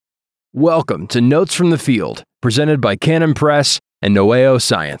Welcome to Notes from the Field, presented by Canon Press and Noeo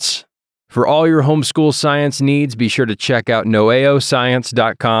Science. For all your homeschool science needs, be sure to check out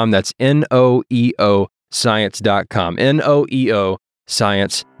noeoscience.com. That's N-O-E-O science.com. N-O-E-O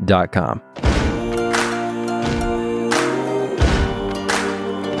science.com.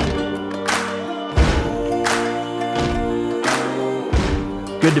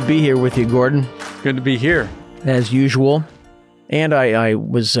 Good to be here with you, Gordon. Good to be here. As usual. And I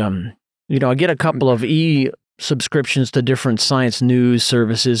was, I get a couple of subscriptions to different science news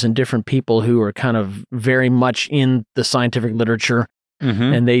services and different people who are kind of very much in the scientific literature. Mm-hmm.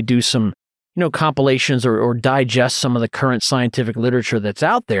 And they do some, compilations or digest some of the current scientific literature that's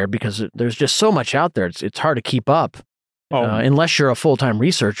out there because there's just so much out there. It's hard to keep up unless you're a full-time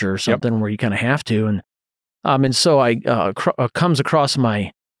researcher or something where you kind of have to. And so I comes across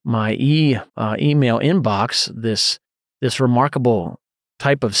my email inbox this remarkable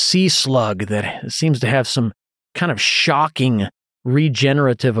type of sea slug that seems to have some kind of shocking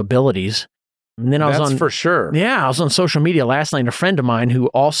regenerative abilities. And then That's for sure. Yeah, I was on social media last night, and a friend of mine who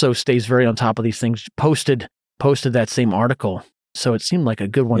also stays very on top of these things posted that same article. So it seemed like a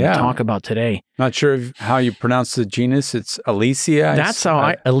good one to talk about today. Not sure how you pronounce the genus. It's Elysia. That's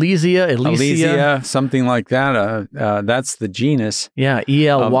how Elysia, something like that. That's the genus. Yeah,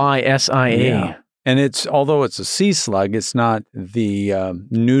 Elysia. Yeah. And although it's a sea slug, it's not the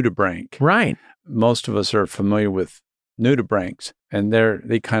nudibranch. Right. Most of us are familiar with nudibranchs, and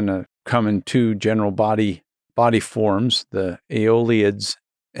they kind of come in two general body forms, the aeolids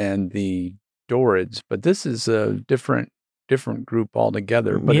and the dorids. But this is a different group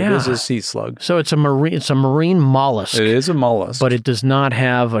altogether, but it is a sea slug. So it's a marine mollusk. It is a mollusk. But it does not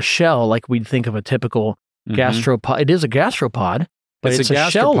have a shell like we'd think of a typical gastropod. It is a gastropod. But it's a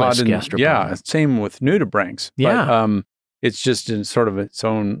shell-less gastropod. Yeah, same with nudibranchs. Yeah. But it's just in sort of its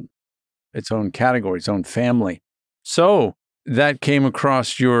own category, its own family. So that came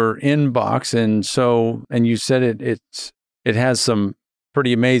across your inbox, and you said it has some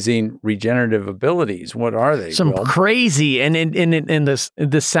pretty amazing regenerative abilities. What are they? Some crazy, and in this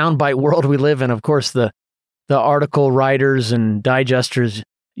soundbite world we live in, of course, the article writers and digesters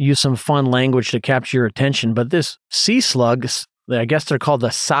use some fun language to capture your attention. But this sea slug, I guess they're called the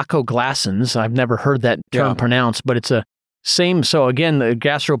sacoglassans. I've never heard that term pronounced, but it's a same. So again, the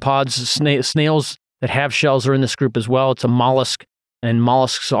gastropods, snails that have shells are in this group as well. It's a mollusk, and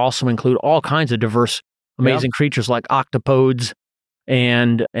mollusks also include all kinds of diverse, amazing creatures like octopods,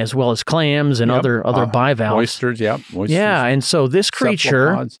 and as well as clams and other bivalves. Oysters, oysters. Yeah, and so this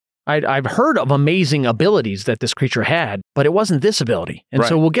creature, I've heard of amazing abilities that this creature had, but it wasn't this ability. And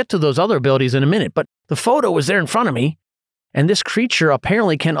so we'll get to those other abilities in a minute. But the photo was there in front of me. And this creature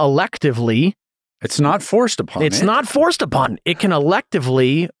apparently can electively... It's not forced upon It's not forced upon. It can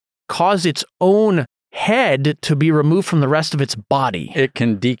electively cause its own head to be removed from the rest of its body. It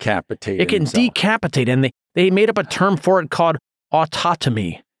can decapitate decapitate. And they made up a term for it called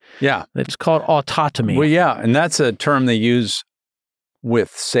autotomy. Yeah. It's called autotomy. Well, yeah. And that's a term they use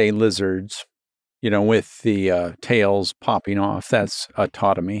with, say, lizards, with the tails popping off. That's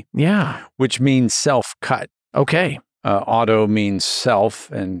autotomy. Yeah. Which means self-cut. Okay. Auto means self,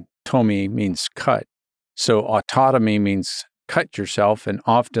 and tomy means cut. So autotomy means cut yourself, and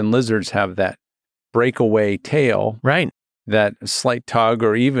often lizards have that breakaway tail. Right. That slight tug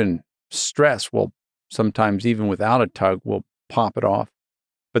or even stress will sometimes, even without a tug, will pop it off.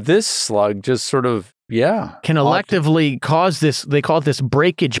 But this slug just sort of, can electively cause this, they call it this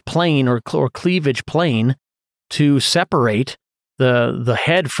breakage plane or cleavage plane, to separate the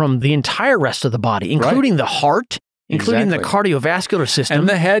head from the entire rest of the body, including the heart, including the cardiovascular system. And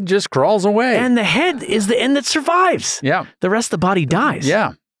the head just crawls away. And the head is the end that survives. Yeah. The rest of the body dies.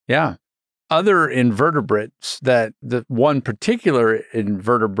 Yeah. Yeah. Other invertebrates, the one particular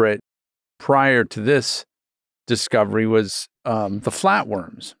invertebrate prior to this discovery was the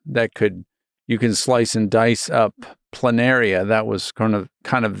flatworms you can slice and dice up planaria. That was kind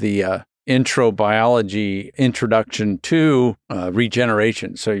of the intro biology introduction to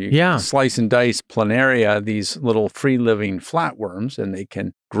regeneration. So you slice and dice planaria, these little free-living flatworms, and they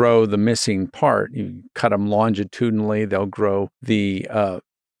can grow the missing part. You cut them longitudinally, they'll grow the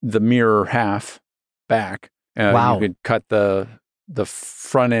mirror half back. Wow. You could cut the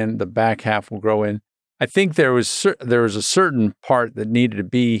front end, the back half will grow in. I think there was a certain part that needed to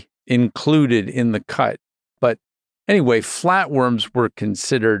be included in the cut. But anyway, flatworms were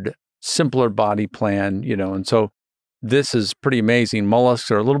considered simpler body plan, and so this is pretty amazing.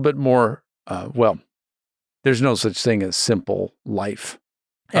 Mollusks are a little bit more, there's no such thing as simple life.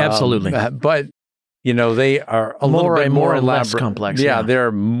 Absolutely. But they are a little bit more elaborate. Less complex. Yeah,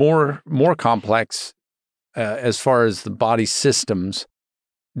 they're more complex as far as the body systems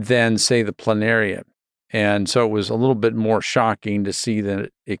than, say, the planaria. And so it was a little bit more shocking to see that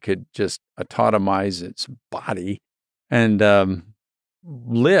it could just autotomize its body and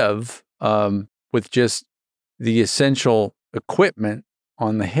live with just the essential equipment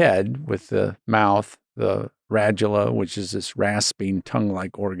on the head with the mouth, the radula, which is this rasping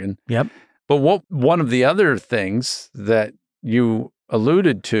tongue-like organ. Yep. But one of the other things that you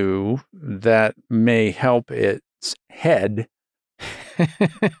alluded to that may help its head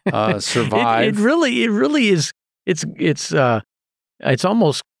survive. It really is. It's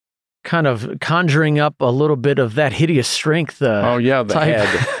almost kind of conjuring up a little bit of that hideous strength. The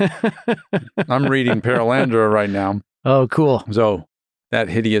type. head. I'm reading Paralandra right now. Oh, cool. So that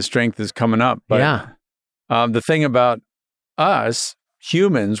hideous strength is coming up. But the thing about us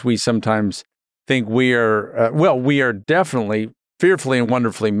humans, we sometimes think we are, we are definitely fearfully and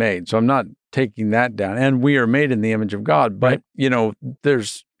wonderfully made. So I'm not taking that down. And we are made in the image of God. But,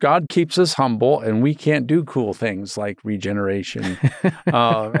 God keeps us humble, and we can't do cool things like regeneration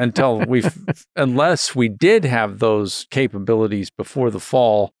unless we did have those capabilities before the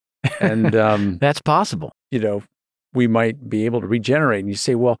fall. And that's possible. We might be able to regenerate. And you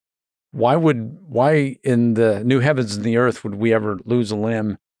say, well, why in the new heavens and the earth would we ever lose a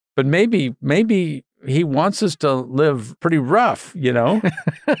limb? But maybe he wants us to live pretty rough,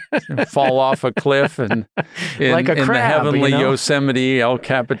 fall off a cliff and like a crab, in the heavenly Yosemite, El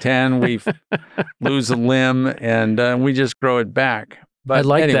Capitan, we lose a limb and we just grow it back. But I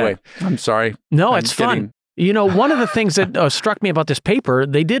like anyway, that. I'm sorry. No, it's fun. One of the things that struck me about this paper,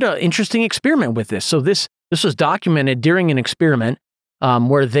 they did an interesting experiment with this. So this was documented during an experiment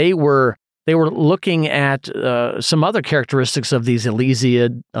where they were looking at some other characteristics of these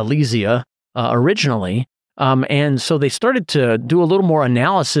Elysia originally. And so they started to do a little more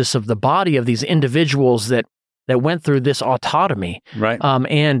analysis of the body of these individuals that went through this autotomy. Right.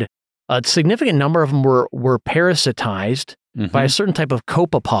 And a significant number of them were parasitized by a certain type of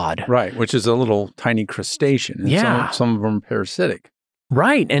copepod. Right, which is a little tiny crustacean. And some of them are parasitic.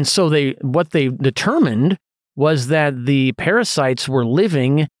 Right. And so what they determined was that the parasites were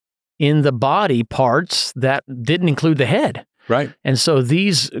living in the body parts that didn't include the head. Right. And so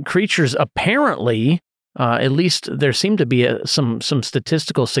these creatures apparently, at least there seemed to be some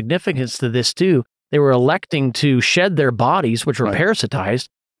statistical significance to this too. They were electing to shed their bodies, which were parasitized,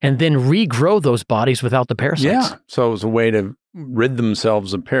 and then regrow those bodies without the parasites. Yeah. So it was a way to rid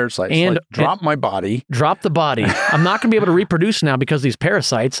themselves of parasites. And drop my body. Drop the body. I'm not going to be able to reproduce now because of these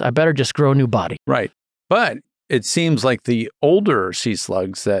parasites. I better just grow a new body. Right. But it seems like the older sea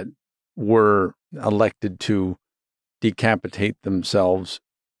slugs that were elected to decapitate themselves,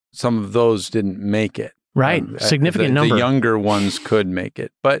 some of those didn't make it. Right. Significant number. The younger ones could make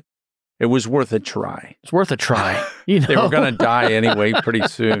it, but it was worth a try. It's worth a try. They were going to die anyway pretty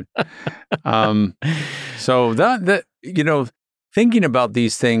soon. So that thinking about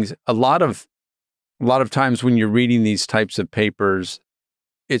these things, a lot of times when you're reading these types of papers,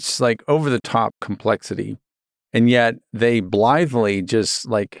 it's like over the top complexity. And yet they blithely just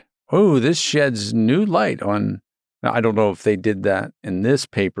like, oh, this sheds new light on. Now, I don't know if they did that in this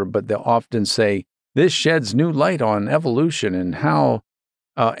paper, but they'll often say, this sheds new light on evolution and how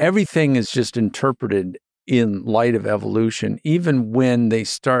everything is just interpreted in light of evolution, even when they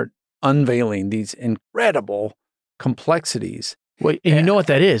start unveiling these incredible complexities. Well, and you know what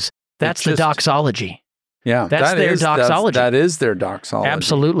that is? That's the doxology. Yeah. That's their doxology. That is their doxology.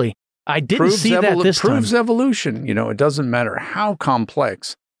 Absolutely. I didn't see that this time. Proves evolution. It doesn't matter how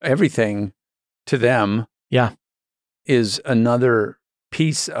complex. Everything to them is another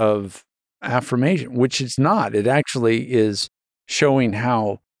piece of affirmation, which it's not. It actually is showing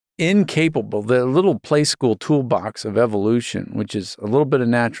how incapable the little play school toolbox of evolution, which is a little bit of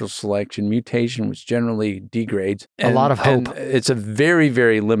natural selection, mutation, which generally degrades. A lot of hope. And it's a very,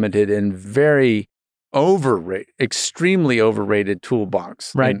 very limited and very extremely overrated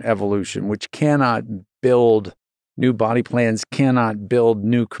toolbox in evolution, which cannot build new body plans, cannot build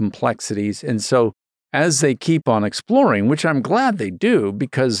new complexities. And so as they keep on exploring, which I'm glad they do,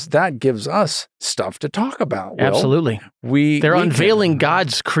 because that gives us stuff to talk about. Will. Absolutely. They're unveiling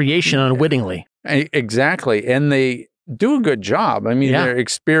God's creation unwittingly. Exactly. And they do a good job. I mean, they're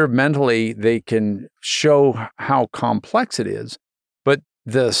experimentally, they can show how complex it is, but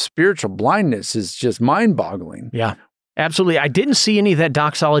the spiritual blindness is just mind-boggling. Yeah, absolutely. I didn't see any of that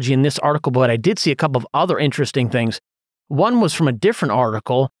doxology in this article, but I did see a couple of other interesting things. One was from a different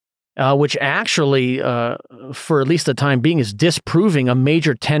article which actually, for at least the time being, is disproving a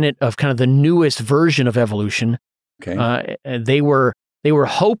major tenet of kind of the newest version of evolution. Okay. They were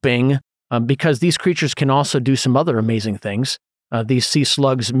hoping, because these creatures can also do some other amazing things. These sea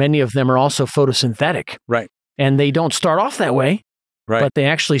slugs, many of them are also photosynthetic. Right. And they don't start off that way. Right. But they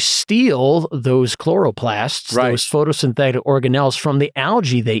actually steal those chloroplasts, those photosynthetic organelles from the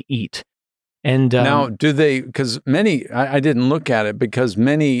algae they eat. And now, do they, because I didn't look at it, because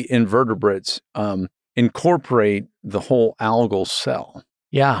many invertebrates incorporate the whole algal cell.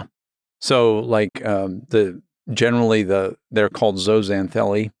 Yeah. So like generally they're called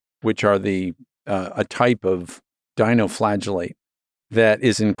zooxanthellae, which are a type of dinoflagellate that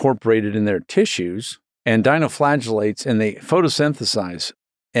is incorporated in their tissues. And dinoflagellates, and they photosynthesize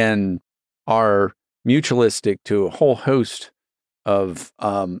and are mutualistic to a whole host of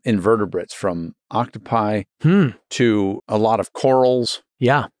invertebrates, from octopi to a lot of corals.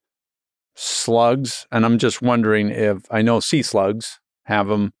 Yeah. Slugs. And I'm just wondering if, I know sea slugs have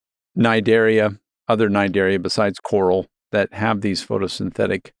them, Cnidaria, other Cnidaria besides coral that have these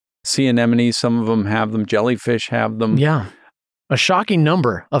photosynthetic. Sea anemones, some of them have them. Jellyfish have them. Yeah. A shocking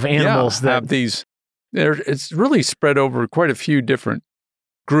number of animals that have these. It's really spread over quite a few different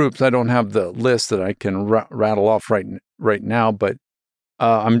groups. I don't have the list that I can rattle off right now, but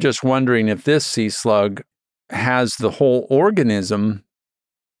I'm just wondering if this sea slug has the whole organism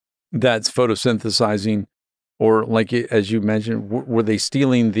that's photosynthesizing, or like as you mentioned, were they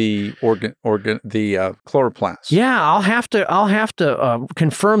stealing the chloroplast? Yeah, I'll have to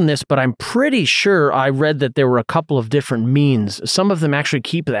confirm this, but I'm pretty sure I read that there were a couple of different means. Some of them actually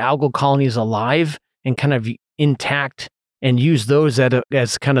keep the algal colonies alive and kind of intact, and use those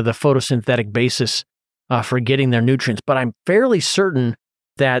as kind of the photosynthetic basis for getting their nutrients. But I'm fairly certain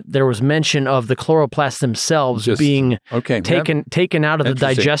that there was mention of the chloroplasts themselves being taken out of the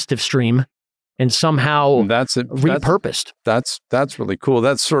digestive stream and somehow repurposed. That's really cool.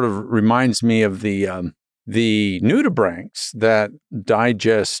 That sort of reminds me of the nudibranchs that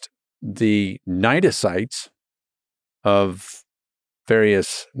digest the cnidocytes of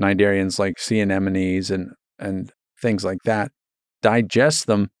various cnidarians like sea anemones and things like that, digest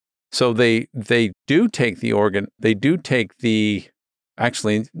them. So they do take the organ. They do take the.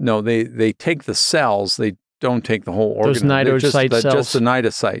 Actually, no. They take the cells. They don't take the whole organ. Those cnidocyte cells. Just the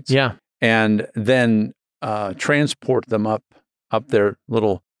cnidocytes. Yeah. And then transport them up their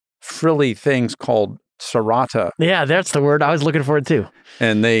little frilly things called serrata. Yeah, that's the word I was looking for it too.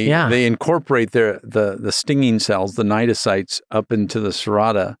 And they incorporate the stinging cells, the cnidocytes, up into the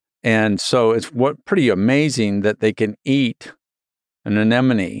serrata. And so it's pretty amazing that they can eat an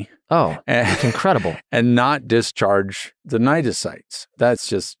anemone. Oh, it's incredible. And not discharge the cnidocytes. That's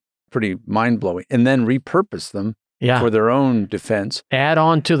just pretty mind-blowing. And then repurpose them for their own defense. Add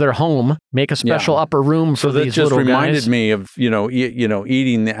on to their home, make a special upper room for these little guys. So that just reminded me of,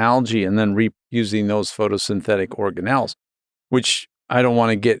 eating the algae and then using those photosynthetic organelles, which I don't want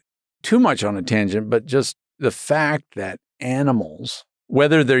to get too much on a tangent, but just the fact that animals,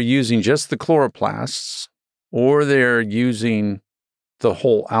 whether they're using just the chloroplasts or they're using the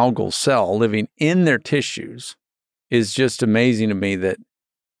whole algal cell living in their tissues, is just amazing to me that,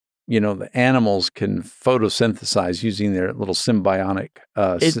 the animals can photosynthesize using their little symbionts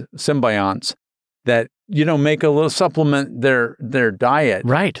that, make a little supplement their diet.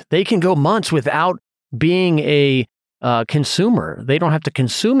 Right. They can go months without being a consumer. They don't have to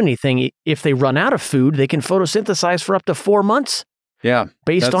consume anything. If they run out of food, they can photosynthesize for up to 4 months. Yeah.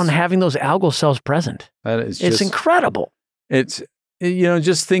 Based on having those algal cells present. It's incredible. It's,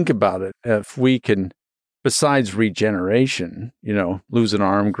 just think about it. If we can, besides regeneration, lose an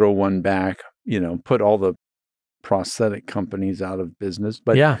arm, grow one back, put all the prosthetic companies out of business.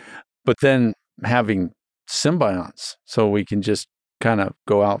 But then having symbionts, so we can just kind of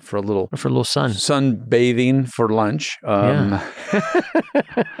go out for a little sunbathing for lunch. That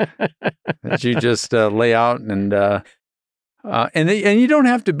you just lay out and you don't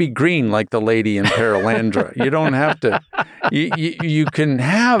have to be green like the lady in Paralandra. You don't have to. You can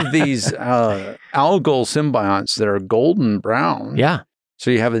have these algal symbionts that are golden brown. Yeah. So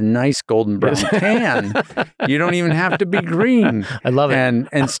you have a nice golden brown tan. You don't even have to be green. I love it.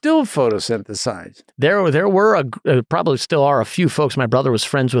 And still photosynthesize. There were probably still are a few folks. My brother was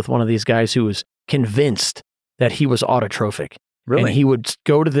friends with one of these guys who was convinced that he was autotrophic. Really? And he would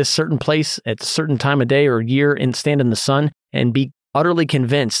go to this certain place at a certain time of day or year and stand in the sun and be utterly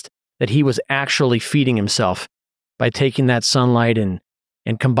convinced that he was actually feeding himself by taking that sunlight and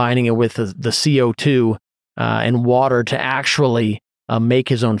combining it with the CO2 and water to actually make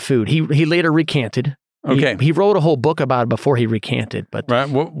his own food. He later recanted Okay. He wrote a whole book about it before he recanted, but Right.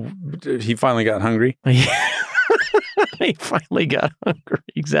 Well, he finally got hungry. he finally got hungry.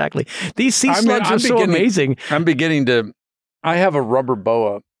 Exactly. These sea slugs are so amazing. I have a rubber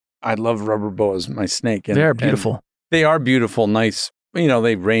boa. I love rubber boas, my snake. And, They're beautiful. They are beautiful, nice.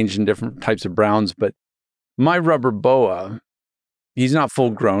 They range in different types of browns, but my rubber boa, he's not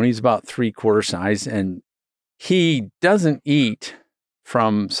full grown. He's about 3/4 size, and he doesn't eat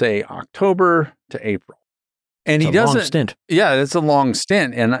from, say, October to April. And he doesn't. Long stint. Yeah, it's a long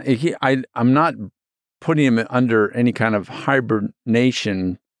stint. And I'm not putting him under any kind of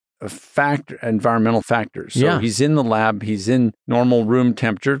hibernation environmental factors. So he's in the lab, he's in normal room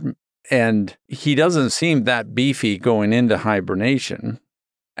temperature, and he doesn't seem that beefy going into hibernation.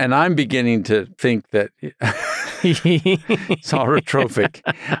 And I'm beginning to think that it's autotrophic,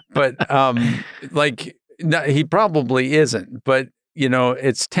 but he probably isn't. But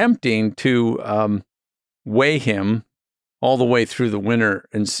it's tempting to weigh him all the way through the winter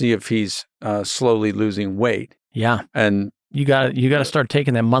and see if he's slowly losing weight. Yeah, and you got to start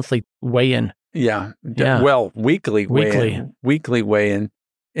taking that monthly weigh-in. Yeah. Well, weekly weigh-in,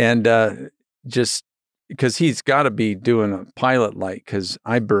 and just because he's got to be doing a pilot light, because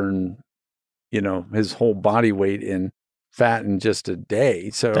I burn, his whole body weight in fat in just a day.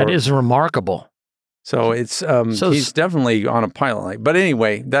 So that is remarkable. So it's he's definitely on a pilot light. But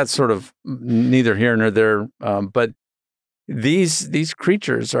anyway, that's sort of neither here nor there. But these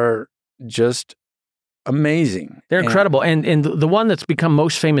creatures are just amazing. They're incredible. And the one that's become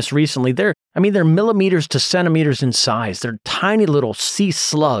most famous recently, they're millimeters to centimeters in size. They're tiny little sea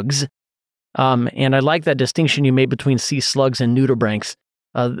slugs. And I like that distinction you made between sea slugs and nudibranchs.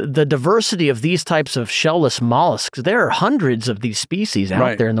 The diversity of these types of shellless mollusks, there are hundreds of these species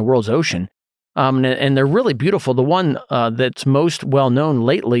out there in the world's ocean. And they're really beautiful. The one that's most well known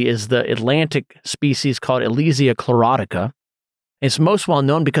lately is the Atlantic species called Elysia chlorotica. It's most well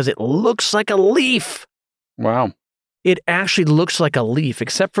known because it looks like a leaf. Wow. It actually looks like a leaf,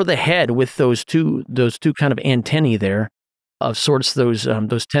 except for the head with those two kind of antennae there, of sorts, those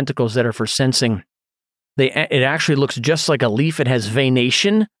tentacles that are for sensing. It actually looks just like a leaf. It has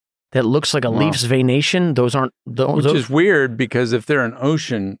venation that looks like a leaf's venation. Which is weird, because if they're an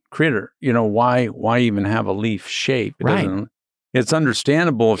ocean critter, why even have a leaf shape? It's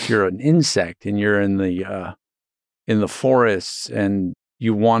understandable if you're an insect and you're in the forests and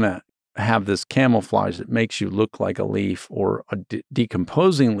you want to have this camouflage that makes you look like a leaf or a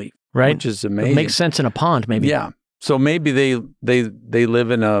decomposing leaf, which is amazing. It makes sense in a pond, maybe. Yeah. So maybe they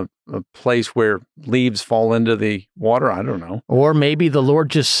live in a place where leaves fall into the water. I don't know. Or maybe the Lord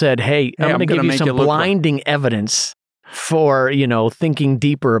just said, hey, I'm going to give you some blinding evidence for, thinking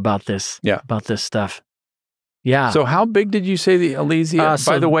deeper about this, about this stuff. Yeah. So how big did you say the Elysia?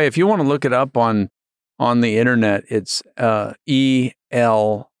 By the way, if you want to look it up on the internet, it's ELYSIA.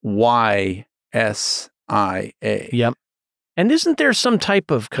 Yep. And isn't there some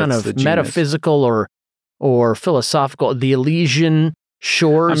type of kind of metaphysical or philosophical, the Elysian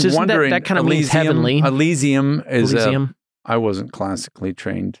shores? Isn't that kind of means heavenly? Elysium is I wasn't classically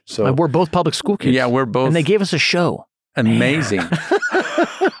trained, so we're both public school kids. Yeah, we're both, and they gave us a show. Amazing.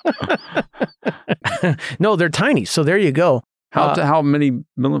 No, they're tiny. So there you go. How many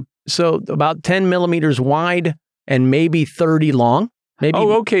millimeters? So about 10 millimeters wide and maybe 30 long. Maybe.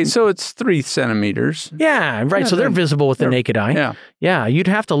 Oh, okay. So it's 3 centimeters. Yeah, right. So they're visible with the naked eye. Yeah. Yeah. You'd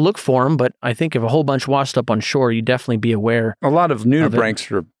have to look for them, but I think if a whole bunch washed up on shore, you'd definitely be aware. A lot of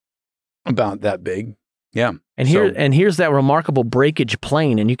nudibranchs are about that big. Yeah. And here's that remarkable breakage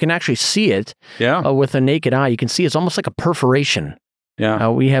plane, and you can actually see it with a naked eye. You can see it's almost like a perforation. Yeah.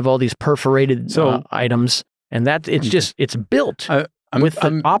 We have all these perforated items, and it's built with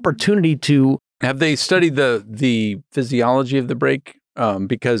the opportunity to. Have they studied the physiology of the break?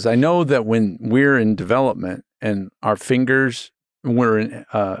 Because I know that when we're in development and our fingers, we're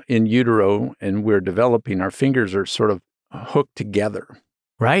in utero and we're developing, our fingers are sort of hooked together.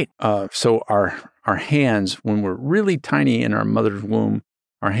 Right. So our hands, when we're really tiny in our mother's womb,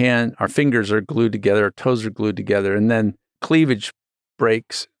 our fingers are glued together, our toes are glued together, and then cleavage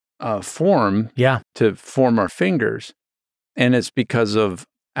breaks form to form our fingers. And it's because of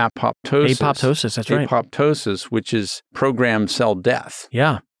apoptosis. Apoptosis, that's right. Apoptosis, which is programmed cell death.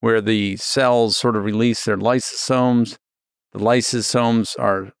 Yeah. Where the cells sort of release their lysosomes. The lysosomes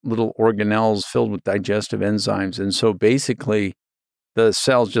are little organelles filled with digestive enzymes. And so basically, the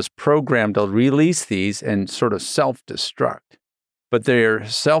cells just programmed to release these and sort of self-destruct. But they're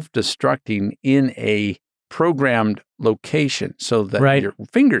self-destructing in a programmed location so that your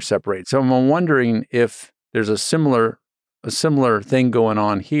fingers separate. So I'm wondering if there's a similar thing going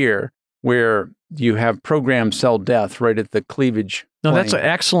on here, where you have programmed cell death right at the cleavage. No, that's an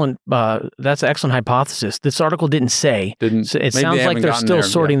excellent hypothesis. This article didn't say. So it sounds like they're still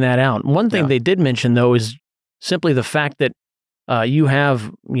sorting that out. One thing they did mention, though, is simply the fact that you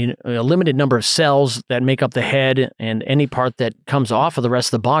have a limited number of cells that make up the head, and any part that comes off of the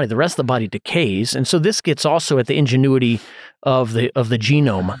rest of the rest of the body decays. And so this gets also at the ingenuity of the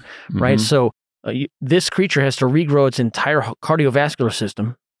genome, right? So this creature has to regrow its entire cardiovascular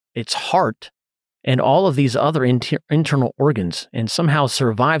system, its heart, and all of these other internal organs, and somehow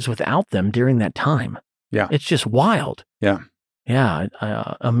survives without them during that time. Yeah. It's just wild. Yeah. Yeah.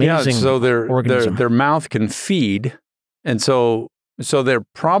 Amazing. Yeah, so organism. their mouth can feed. And so they're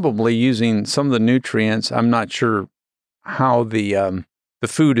probably using some of the nutrients. I'm not sure how the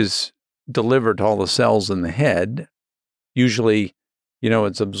food is delivered to all the cells in the head. Usually,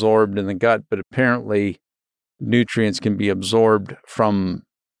 it's absorbed in the gut, but apparently nutrients can be absorbed from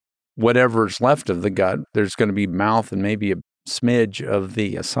whatever's left of the gut. There's going to be mouth and maybe a smidge of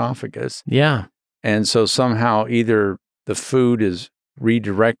the esophagus. Yeah. And so somehow either the food is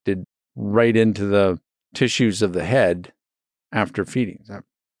redirected right into the tissues of the head after feeding.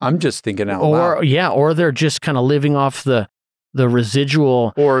 I'm just thinking out loud. Yeah, or they're just kind of living off the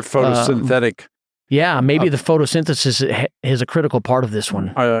residual. Or photosynthetic. Maybe the photosynthesis is a critical part of this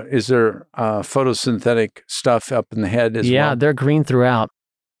one. Is there photosynthetic stuff up in the head as well? Yeah, they're green throughout.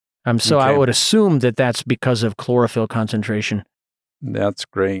 So I would assume that that's because of chlorophyll concentration. That's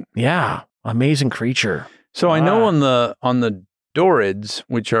great. Yeah, amazing creature. So I know on the Dorids,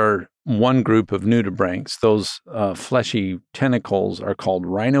 which are one group of nudibranchs, those fleshy tentacles are called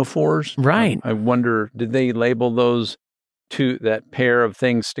rhinophores. Right. I wonder, did they label those that pair of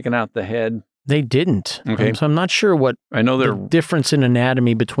things sticking out the head? They didn't. Okay. So I'm not sure what the difference in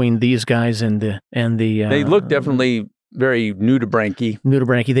anatomy between these guys and the. They look definitely very nudibranchy.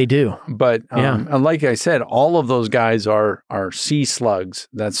 Nudibranchy, they do. But and like I said, all of those guys are sea slugs.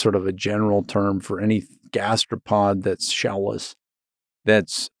 That's sort of a general term for any gastropod that's shellless,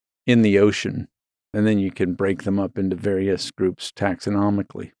 that's in the ocean. And then you can break them up into various groups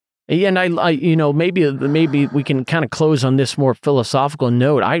taxonomically. Yeah, and I maybe we can kind of close on this more philosophical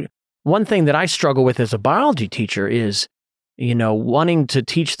note. One thing that I struggle with as a biology teacher is, wanting to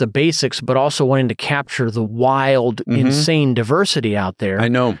teach the basics, but also wanting to capture the wild, insane diversity out there. I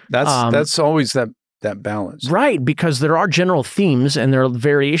know. That's always that balance. Right, because there are general themes and there are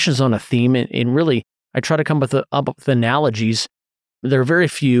variations on a theme. And really, I try to come up with analogies. There are very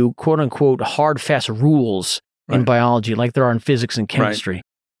few, quote unquote, hard, fast rules in biology like there are in physics and chemistry. Right.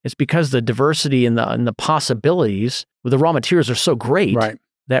 It's because the diversity and the possibilities with the raw materials are so great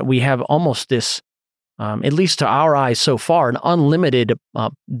that we have almost this, at least to our eyes so far, an unlimited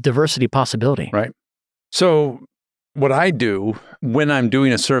diversity possibility. Right. So what I do when I'm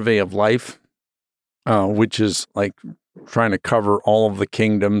doing a survey of life, which is like trying to cover all of the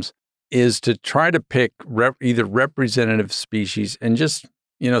kingdoms, is to try to pick either representative species and just,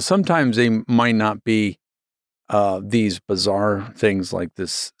 sometimes they might not be these bizarre things like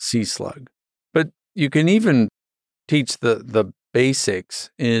this sea slug, but you can even teach the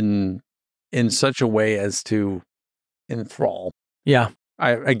basics in such a way as to enthrall. Yeah.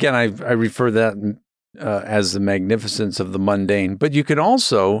 I refer that as the magnificence of the mundane. But you can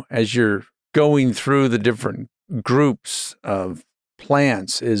also, as you're going through the different groups of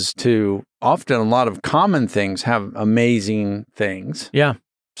plants, is to often a lot of common things have amazing things. Yeah.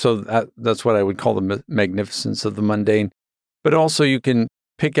 So that's what I would call the magnificence of the mundane. But also you can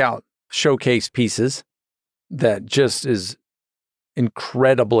pick out showcase pieces that just is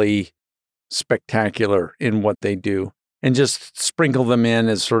incredibly spectacular in what they do, and just sprinkle them in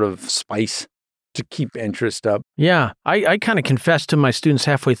as sort of spice to keep interest up. Yeah. I kind of confess to my students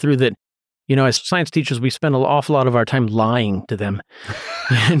halfway through that, as science teachers, we spend an awful lot of our time lying to them.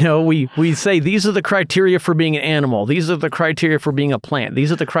 We say, these are the criteria for being an animal. These are the criteria for being a plant.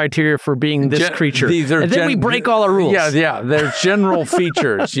 These are the criteria for being this creature. And then we break all our rules. Yeah. They're general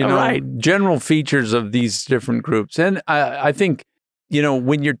features, Right. General features of these different groups. And I think,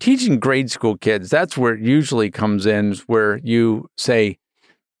 when you're teaching grade school kids, that's where it usually comes in, where you say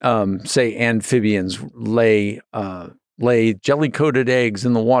amphibians lay jelly-coated eggs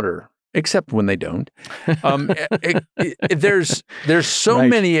in the water, except when they don't. There's so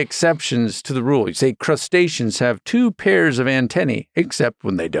many exceptions to the rule. You say crustaceans have 2 pairs of antennae, except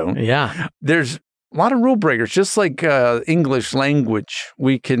when they don't. Yeah. There's a lot of rule breakers. Just like English language,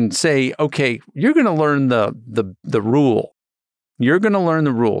 we can say, okay, you're going to learn the rule. You're going to learn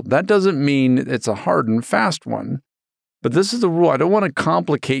the rule. That doesn't mean it's a hard and fast one, but this is the rule. I don't want to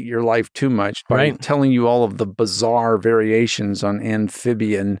complicate your life too much by telling you all of the bizarre variations on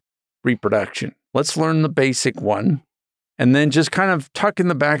amphibian reproduction. Let's learn the basic one. And then just kind of tuck in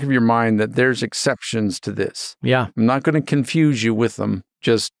the back of your mind that there's exceptions to this. Yeah. I'm not going to confuse you with them.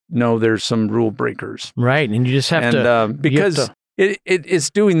 Just know there's some rule breakers. Right. And you just have to... Because it's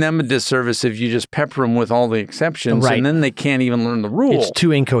doing them a disservice if you just pepper them with all the exceptions, right. and then they can't even learn the rule. It's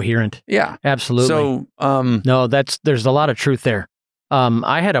too incoherent. Yeah. Absolutely. So, no, there's a lot of truth there.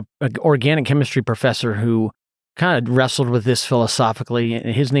 I had an organic chemistry professor who kind of wrestled with this philosophically.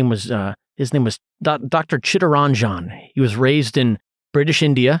 His name was Dr. Chittaranjan. He was raised in British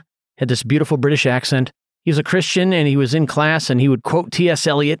India, had this beautiful British accent. He was a Christian, and he was in class, and he would quote T.S.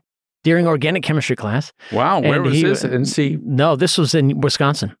 Eliot during organic chemistry class. Wow, where was this? No, this was in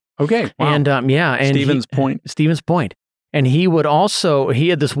Wisconsin. Okay, wow. And and Stevens Point. And he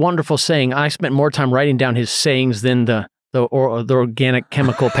had this wonderful saying. I spent more time writing down his sayings than the organic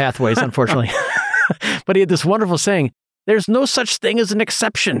chemical pathways, unfortunately. But he had this wonderful saying, there's no such thing as an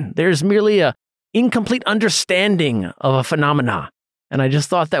exception. There's merely a incomplete understanding of a phenomena. And I just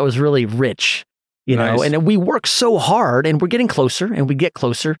thought that was really rich, you know, and we work so hard and we're getting closer and we get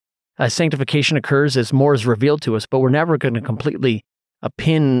closer. Sanctification occurs as more is revealed to us, but we're never going to completely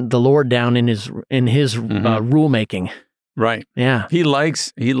pin the Lord down in his rule making. Right. Yeah. He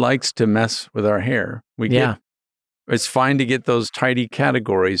likes to mess with our hair. It's fine to get those tidy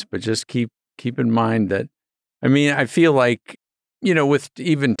categories, but just keep in mind that, I mean, I feel like, you know, with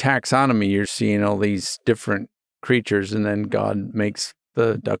even taxonomy, you're seeing all these different creatures, and then God makes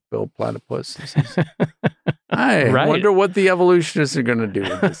the duck-billed platypus. I wonder what the evolutionists are going to do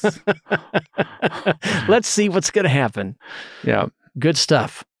with this. Let's see what's going to happen. Yeah. Good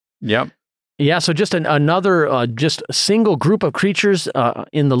stuff. Yep. Yeah, so just another just single group of creatures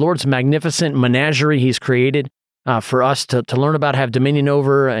in the Lord's magnificent menagerie he's created for us to learn about, have dominion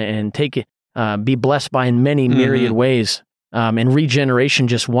over, and be blessed by in many myriad ways. And regeneration,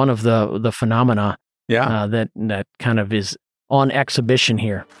 just one of the phenomena that kind of is on exhibition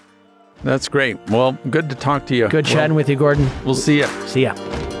here. That's great. Well, good to talk to you. Good chatting with you, Gordon. We'll see you. See ya.